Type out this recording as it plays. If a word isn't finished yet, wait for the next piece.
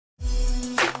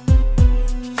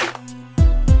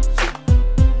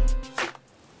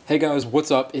Hey guys,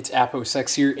 what's up? It's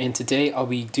AppOSX here, and today I'll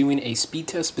be doing a speed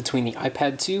test between the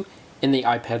iPad 2 and the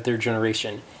iPad 3rd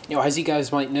generation. Now, as you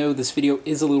guys might know, this video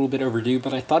is a little bit overdue,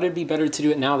 but I thought it'd be better to do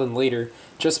it now than later,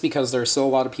 just because there are still a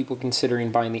lot of people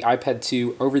considering buying the iPad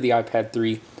 2 over the iPad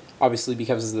 3, obviously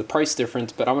because of the price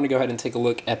difference, but I'm going to go ahead and take a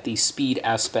look at the speed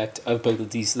aspect of both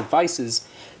of these devices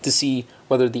to see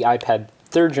whether the iPad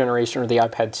 3rd generation or the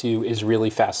iPad 2 is really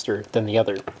faster than the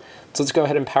other. So let's go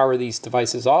ahead and power these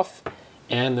devices off,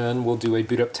 and then we'll do a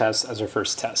boot up test as our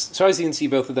first test. So as you can see,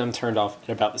 both of them turned off at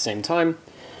about the same time.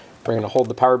 We're going to hold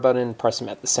the power button, press them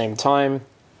at the same time,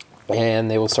 and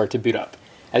they will start to boot up.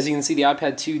 As you can see, the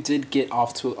iPad 2 did get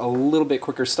off to a little bit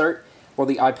quicker start, while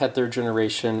the iPad 3rd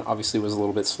generation obviously was a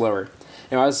little bit slower.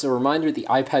 Now, as a reminder, the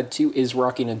iPad 2 is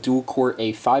rocking a dual-core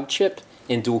A5 chip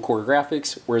and dual-core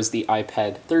graphics, whereas the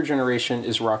iPad 3rd generation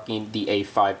is rocking the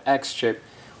A5X chip,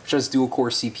 which has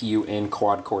dual-core CPU and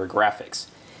quad-core graphics.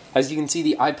 As you can see,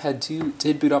 the iPad 2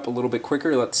 did boot up a little bit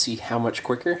quicker. Let's see how much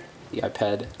quicker. The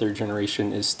iPad 3rd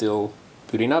generation is still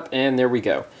booting up, and there we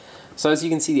go. So as you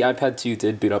can see, the iPad 2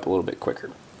 did boot up a little bit quicker.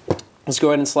 Let's go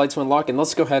ahead and slide to unlock, and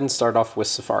let's go ahead and start off with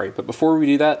Safari. But before we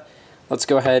do that, let's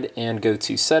go ahead and go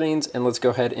to settings, and let's go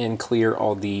ahead and clear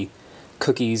all the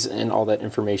cookies and all that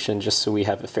information just so we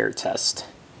have a fair test.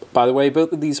 By the way,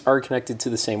 both of these are connected to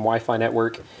the same Wi-Fi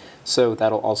network, so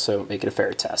that'll also make it a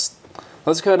fair test.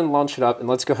 Let's go ahead and launch it up, and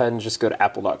let's go ahead and just go to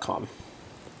apple.com.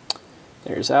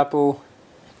 There's Apple,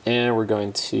 and we're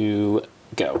going to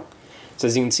go. So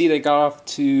as you can see, they got off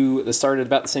to the start at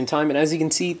about the same time, and as you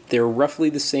can see, they're roughly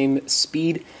the same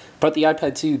speed, but the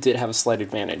iPad 2 did have a slight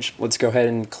advantage. Let's go ahead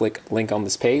and click link on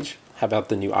this page. How about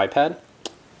the new iPad?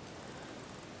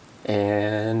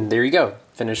 And there you go.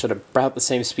 Finished at about the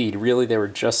same speed. Really, they were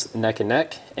just neck and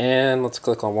neck. And let's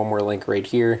click on one more link right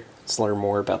here. Let's learn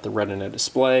more about the Retina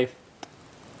display.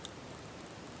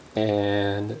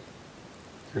 And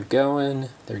they're going,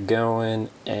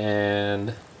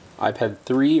 and iPad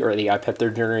 3, or the iPad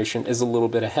 3rd generation, is a little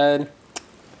bit ahead.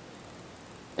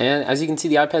 And as you can see,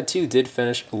 the iPad 2 did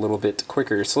finish a little bit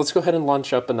quicker. So let's go ahead and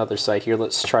launch up another site here.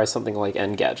 Let's try something like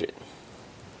Engadget.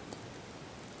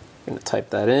 I'm going to type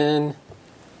that in.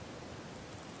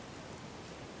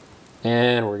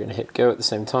 And we're going to hit go at the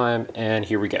same time, and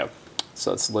here we go.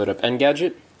 So let's load up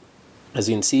Engadget. As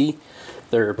you can see,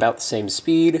 they're about the same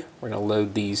speed. We're going to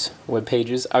load these web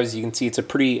pages. As you can see, it's a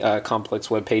pretty complex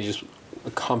web page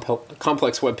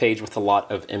with a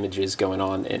lot of images going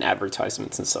on and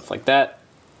advertisements and stuff like that.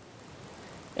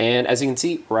 And as you can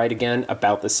see, right again,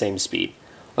 about the same speed.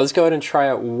 Let's go ahead and try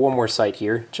out one more site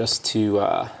here just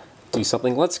to do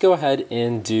something. Let's go ahead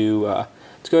and do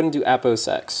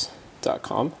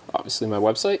AppOSX.com, obviously my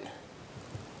website.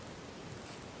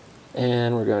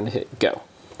 And we're going to hit go.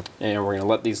 And we're going to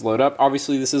let these load up.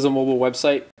 Obviously, this is a mobile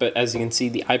website, but as you can see,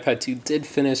 the iPad 2 did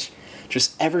finish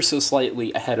just ever so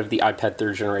slightly ahead of the iPad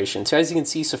 3rd generation. So as you can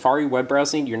see, Safari web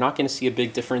browsing, you're not going to see a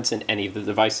big difference in any of the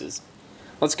devices.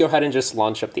 Let's go ahead and just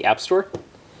launch up the App Store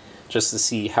just to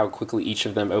see how quickly each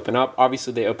of them open up.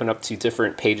 Obviously, they open up to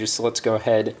different pages, so let's go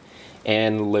ahead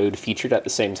and load featured at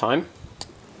the same time.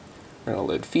 We're going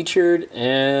to load featured,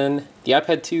 and the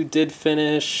iPad 2 did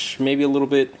finish maybe a little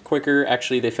bit quicker.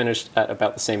 Actually, they finished at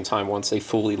about the same time once they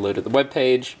fully loaded the web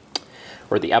page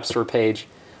or the App Store page.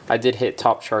 I did hit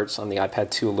top charts on the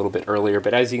iPad 2 a little bit earlier,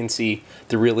 but as you can see,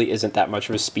 there really isn't that much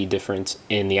of a speed difference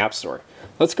in the App Store.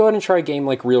 Let's go ahead and try a game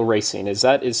like Real Racing, as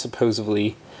that is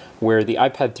supposedly where the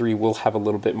iPad 3 will have a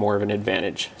little bit more of an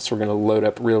advantage. So we're going to load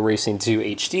up Real Racing 2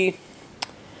 HD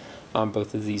on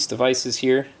both of these devices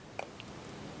here.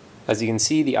 As you can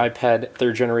see, the iPad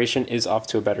 3rd generation is off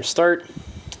to a better start.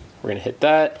 We're going to hit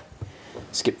that,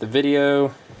 skip the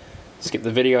video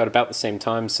at about the same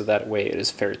time, so that way it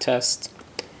is a fair test.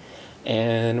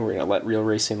 And we're going to let Real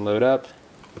Racing load up.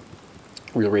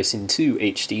 Real Racing 2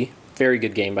 HD, very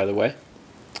good game by the way.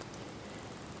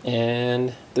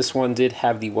 And this one did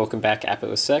have the welcome back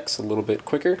AppOSX a little bit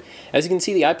quicker. As you can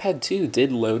see, the iPad 2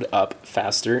 did load up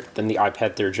faster than the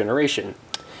iPad 3rd generation.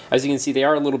 As you can see, they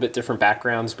are a little bit different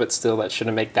backgrounds, but still that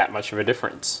shouldn't make that much of a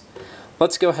difference.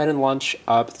 Let's go ahead and launch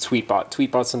up Tweetbot.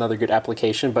 Tweetbot's another good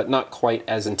application, but not quite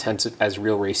as intensive as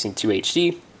Real Racing 2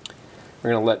 HD. We're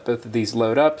going to let both of these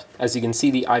load up. As you can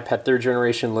see, the iPad 3rd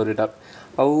generation loaded up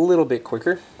a little bit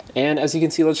quicker. And as you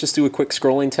can see, let's just do a quick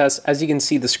scrolling test. As you can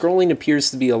see, the scrolling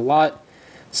appears to be a lot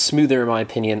smoother, in my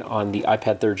opinion, on the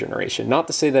iPad 3rd generation. Not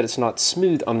to say that it's not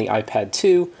smooth on the iPad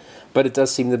 2, but it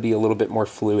does seem to be a little bit more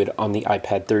fluid on the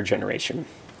iPad 3rd generation.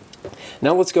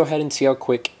 Now let's go ahead and see how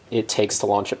quick it takes to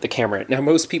launch up the camera. Now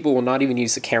most people will not even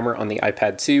use the camera on the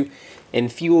iPad 2.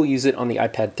 and few will use it on the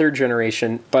iPad 3rd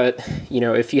generation, but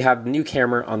if you have the new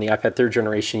camera on the iPad 3rd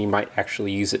generation, you might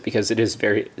actually use it because it is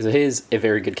a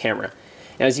very good camera.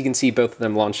 And as you can see, both of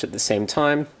them launched at the same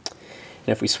time, and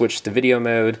if we switch to video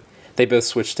mode, they both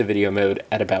switched to video mode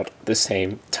at about the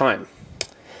same time.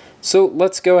 So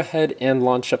let's go ahead and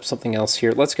launch up something else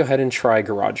here. Let's go ahead and try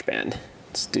GarageBand.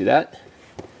 Let's do that.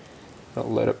 I'll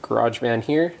load up GarageBand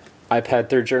here. iPad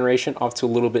 3rd generation off to a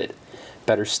little bit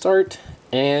better start,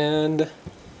 and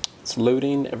it's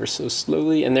loading ever so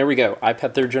slowly, and there we go.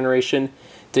 iPad 3rd generation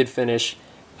did finish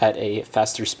at a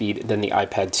faster speed than the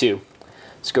iPad 2.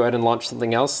 Let's go ahead and launch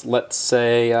something else. Let's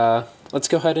say, let's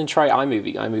go ahead and try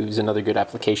iMovie. iMovie is another good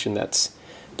application that's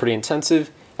pretty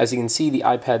intensive. As you can see, the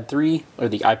iPad 3, or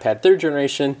the iPad 3rd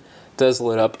generation, does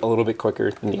load up a little bit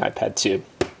quicker than the iPad 2.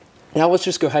 Now let's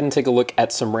just go ahead and take a look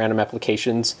at some random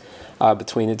applications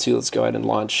between the two. Let's go ahead and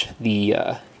launch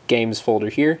the games folder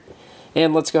here.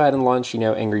 And let's go ahead and launch,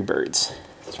 Angry Birds.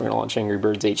 So we're going to launch Angry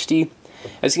Birds HD.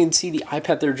 As you can see, the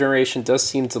iPad 3rd generation does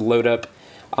seem to load up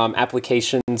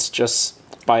applications just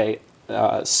by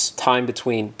time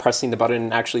between pressing the button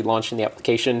and actually launching the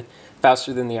application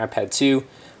faster than the iPad 2.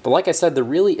 But like I said, there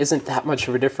really isn't that much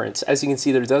of a difference. As you can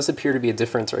see, there does appear to be a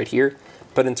difference right here.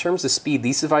 But in terms of speed,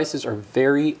 these devices are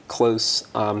very close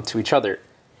to each other.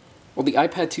 While the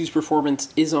iPad 2's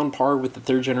performance is on par with the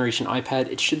 3rd generation iPad,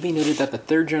 it should be noted that the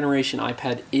 3rd generation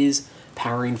iPad is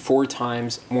powering 4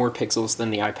 times more pixels than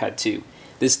the iPad 2.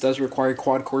 This does require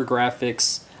quad-core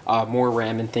graphics, more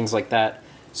RAM, and things like that.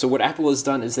 So what Apple has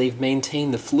done is they've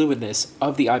maintained the fluidness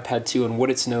of the iPad 2 and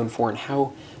what it's known for and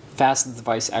how fast the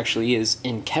device actually is,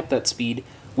 and kept that speed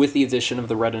with the addition of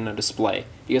the Retina display.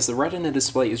 Because the Retina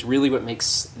display is really what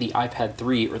makes the iPad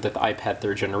 3 or the iPad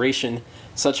 3rd generation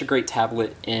such a great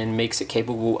tablet and makes it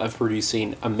capable of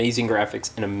producing amazing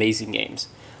graphics and amazing games.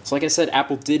 So like I said,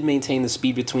 Apple did maintain the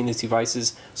speed between these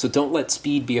devices, so don't let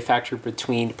speed be a factor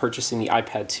between purchasing the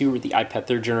iPad 2 or the iPad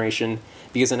 3rd generation,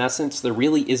 because in essence, there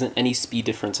really isn't any speed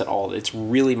difference at all. It's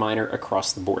really minor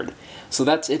across the board. So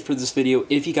that's it for this video.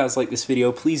 If you guys like this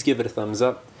video, please give it a thumbs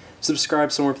up.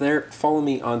 Subscribe somewhere up there. Follow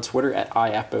me on Twitter at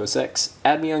AppOSX.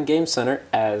 Add me on Game Center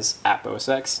as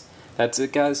AppOSX. That's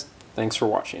it, guys. Thanks for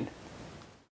watching.